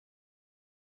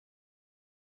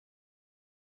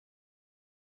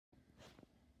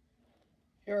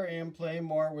Here I am playing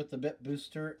more with the bit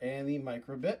booster and the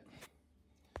microbit.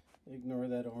 Ignore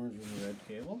that orange and red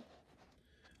cable.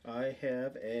 I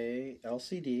have a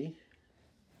LCD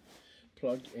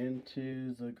plugged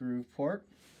into the groove port,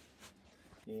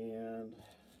 and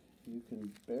you can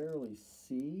barely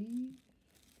see.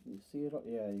 Can you see it?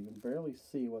 Yeah, you can barely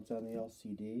see what's on the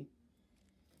LCD.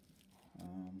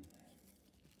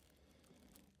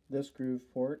 This groove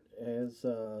port is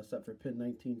set for pin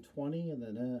 1920, and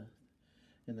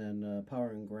then power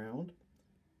and ground,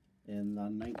 and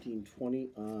on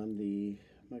 1920 on the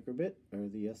microbit or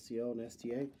the SCO and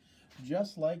STA,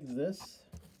 just like this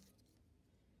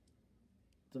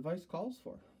device calls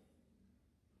for.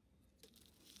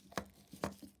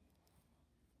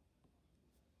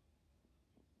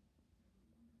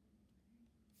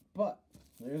 But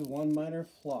there's one minor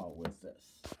flaw with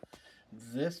this.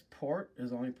 This port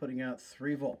is only putting out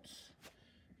 3 volts.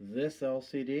 This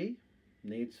LCD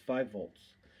needs 5 volts.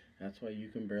 That's why you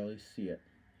can barely see it.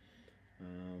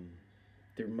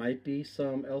 There might be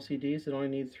some LCDs that only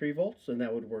need 3 volts, and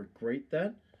that would work great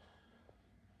then.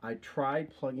 I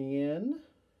tried plugging in,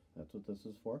 that's what this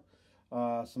is for,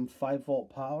 some 5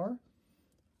 volt power,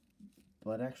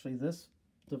 but actually this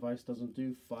device doesn't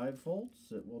do 5 volts,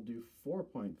 it will do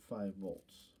 4.5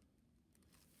 volts.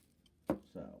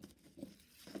 So,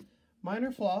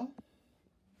 minor flaw.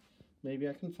 Maybe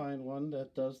I can find one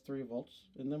that does 3 volts,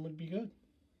 and then we'd be good.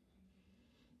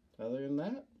 Other than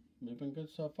that, we've been good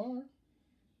so far.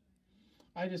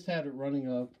 I just had it running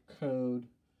a code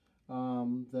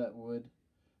that would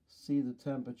see the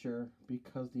temperature,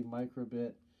 because the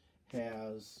microbit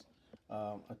has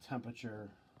a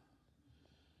temperature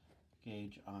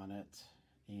gauge on it,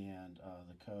 and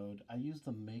the code. I use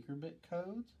the MakerBit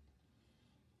codes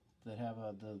that have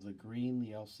the green,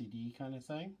 the LCD kind of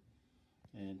thing,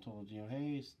 and told, you know,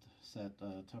 hey, set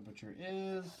temperature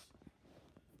is,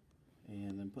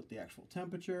 and then put the actual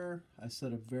temperature. I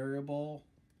set a variable.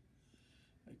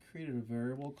 I created a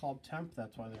variable called temp.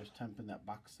 That's why there's temp in that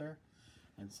box there,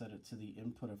 and set it to the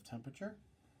input of temperature.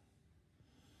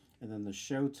 And then the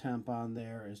show temp on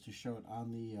there is to show it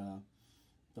on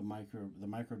the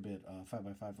microbit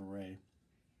 5x5 array.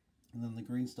 And then the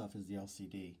green stuff is the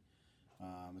LCD.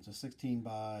 It's a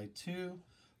 16x2,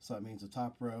 so that means the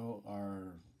top row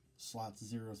are slots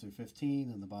 0 through 15,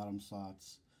 and the bottom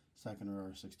slots, second row,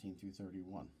 are 16 through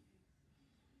 31.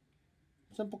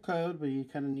 Simple code, but you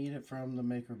kind of need it from the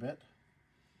MakerBit.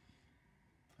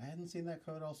 I hadn't seen that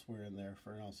code elsewhere in there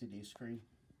for an LCD screen.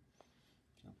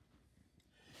 So,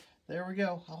 there we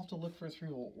go. I'll have to look for a 3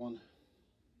 volt one.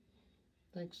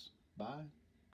 Thanks. Bye.